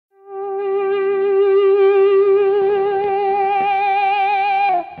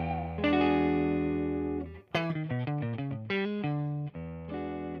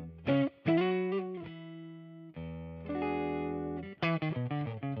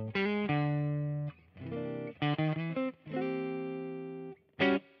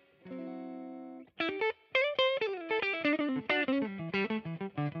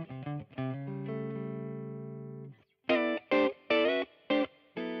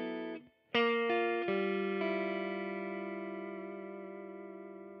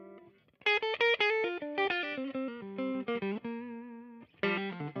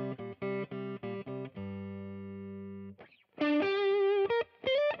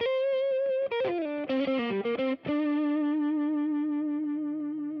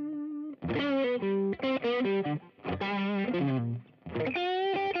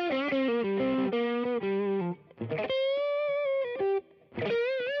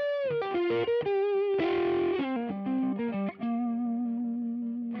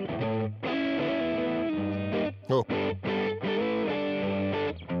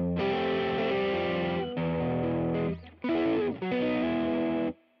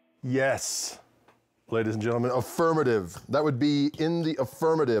Yes, ladies and gentlemen, affirmative. That would be in the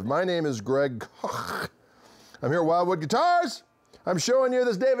affirmative. My name is Greg Koch. I'm here at Wildwood Guitars. I'm showing you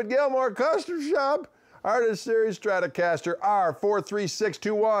this David Gilmour Custom Shop Artist Series Stratocaster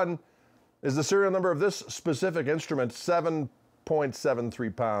R43621 is the serial number of this specific instrument.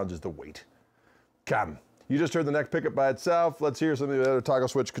 7.73 pounds is the weight. Come. You just heard the neck pickup by itself. Let's hear some of the other toggle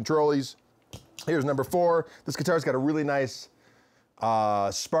switch controlies. Here's number 4. This guitar's got a really nice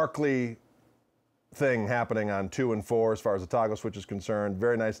sparkly thing happening on 2 and 4 as far as the toggle switch is concerned.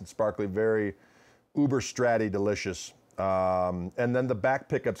 Very nice and sparkly, very uber stratty delicious. And then the back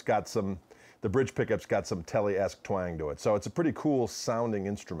pickup's got some, the bridge pickup's got some Telly-esque twang to it. So it's a pretty cool sounding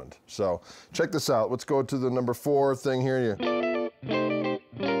instrument. So check this out. Let's go to the number 4 thing here.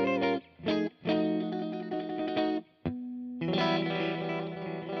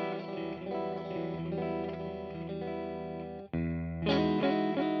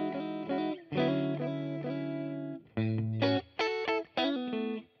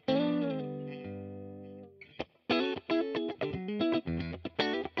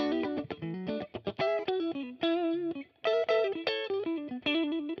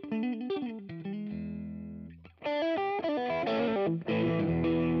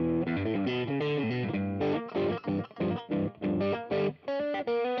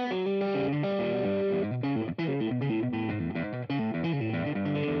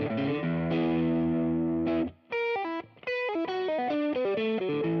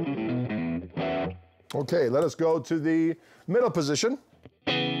 Okay, let us go to the middle position.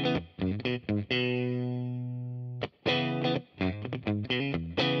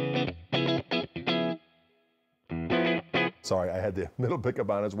 Sorry, I had the middle pickup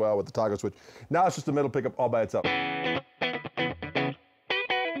on as well with the toggle switch. Now it's just the middle pickup all by itself.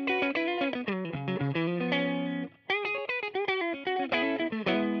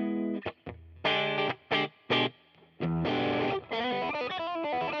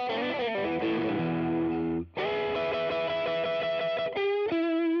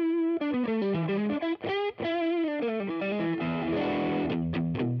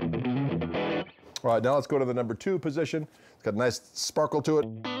 All right, now let's go to the number 2 position. It's got a nice sparkle to it.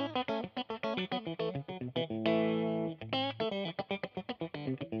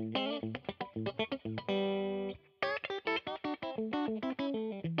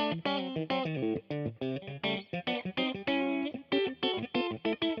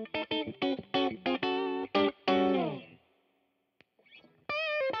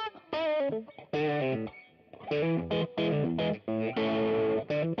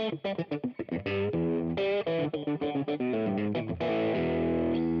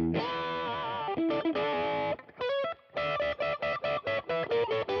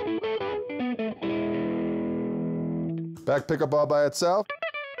 Back pickup all by itself.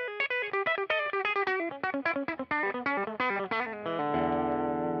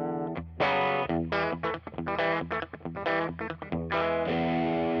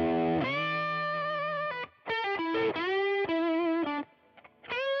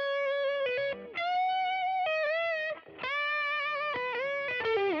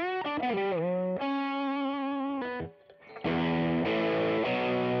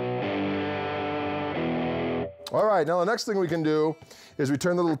 All right, now the next thing we can do is we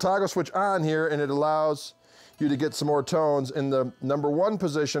turn the little toggle switch on here and it allows you to get some more tones. In the number 1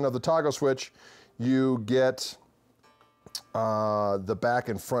 position of the toggle switch, you get the back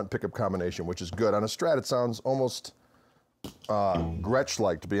and front pickup combination, which is good. On a Strat, it sounds almost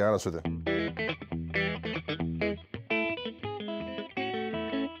Gretsch-like, to be honest with you.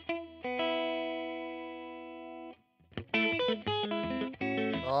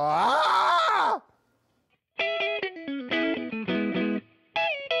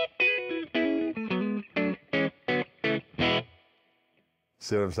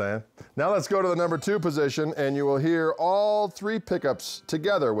 See what I'm saying? Now let's go to the number 2 position and you will hear all 3 pickups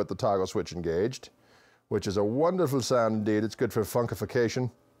together with the toggle switch engaged, which is a wonderful sound indeed. It's good for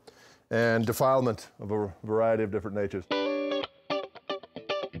funkification and defilement of a variety of different natures.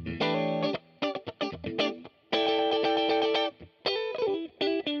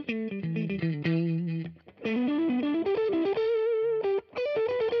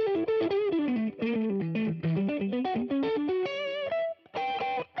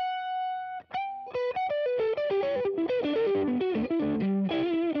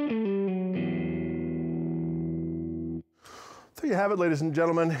 There you have it, ladies and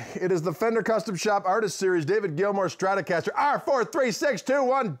gentlemen. It is the Fender Custom Shop Artist Series David Gilmour Stratocaster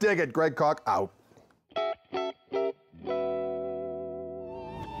R43621. Dig it. Greg Koch out.